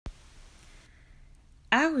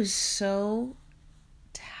I was so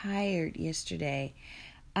tired yesterday.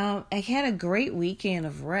 I had a great weekend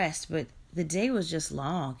of rest, but the day was just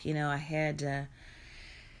long. I had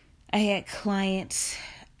clients.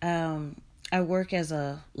 I work as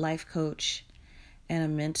a life coach and a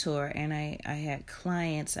mentor, and I had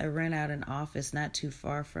clients. I rent out an office not too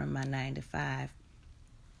far from my 9 to 5,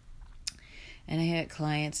 and I had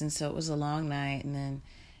clients, and so it was a long night. And then,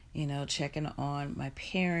 checking on my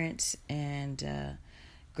parents and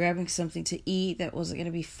grabbing something to eat that wasn't going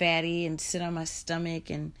to be fatty and sit on my stomach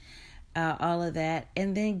and all of that,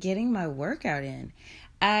 and then getting my workout in.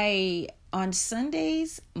 On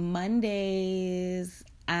Sundays, Mondays,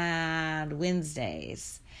 and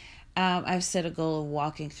Wednesdays, I've set a goal of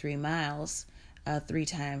walking 3 miles 3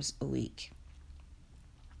 times a week.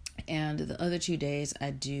 And the other 2 days,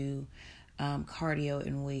 I do cardio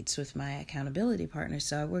and weights with my accountability partner.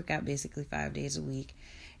 So I work out basically 5 days a week.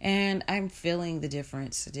 And I'm feeling the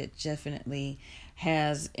difference. It definitely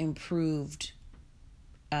has improved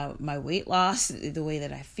my weight loss, the way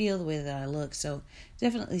that I feel, the way that I look. So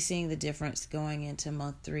definitely seeing the difference going into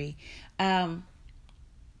month 3.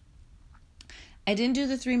 I didn't do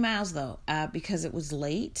the 3 miles though, because it was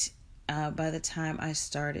late by the time I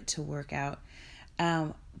started to work out.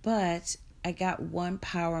 But I got 1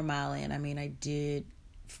 power mile in. I mean, I did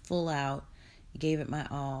full out, gave it my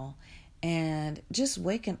all. And just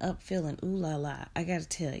waking up feeling ooh la la, I got to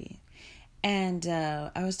tell you. And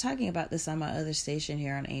I was talking about this on my other station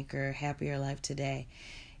here on Anchor, Happier Life Today.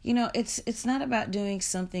 It's not about doing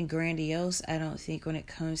something grandiose, I don't think, when it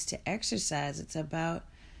comes to exercise. It's about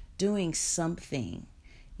doing something,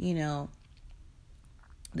 that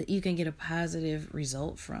you can get a positive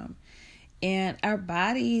result from. And our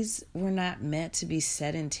bodies were not meant to be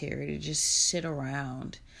sedentary, to just sit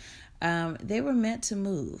around. They were meant to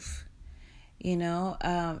move. They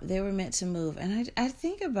were meant to move. And I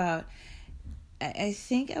think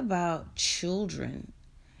about children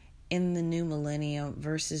in the new millennium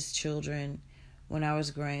versus children when I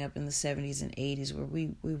was growing up in the 70s and 80s, where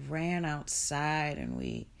we ran outside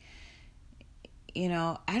and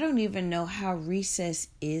I don't even know how recess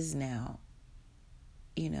is now,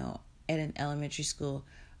 at an elementary school.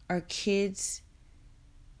 Are kids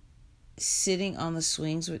sitting on the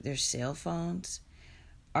swings with their cell phones?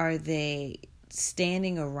 Are they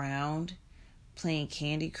standing around playing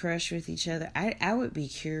Candy Crush with each other? I would be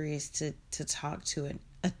curious to talk to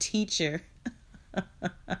a teacher,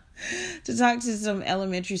 to talk to some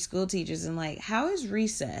elementary school teachers and how is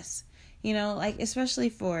recess? Especially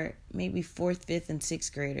for maybe 4th, 5th, and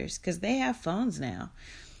 6th graders, because they have phones now.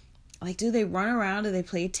 Do they run around? Do they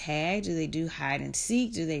play tag? Do they do hide and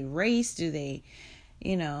seek? Do they race? Do they,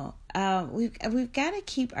 we've got to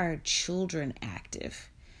keep our children active.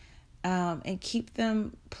 And keep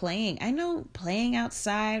them playing. I know playing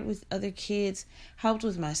outside with other kids helped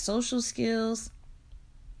with my social skills,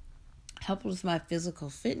 helped with my physical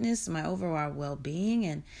fitness, my overall well-being.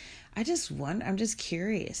 And I'm just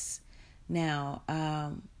curious now,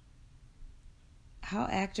 how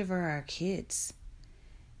active are our kids?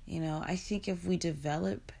 I think if we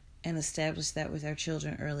develop and establish that with our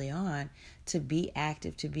children early on, to be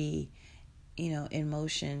active, to be, in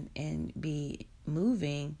motion and be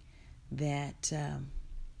moving, that they're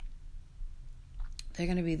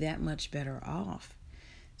going to be that much better off.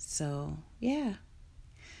 So, yeah.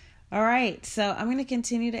 All right. So I'm going to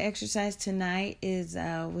continue to exercise. Tonight is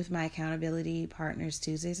with my accountability partners,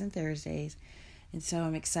 Tuesdays and Thursdays. And so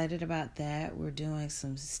I'm excited about that. We're doing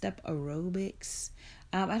some step aerobics.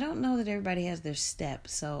 I don't know that everybody has their step,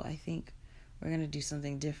 so I think we're going to do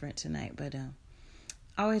something different tonight. But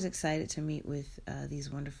always excited to meet with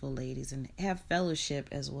these wonderful ladies and have fellowship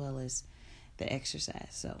as well as the exercise.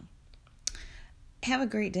 So have a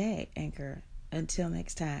great day, Anchor. Until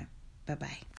next time. Bye-bye.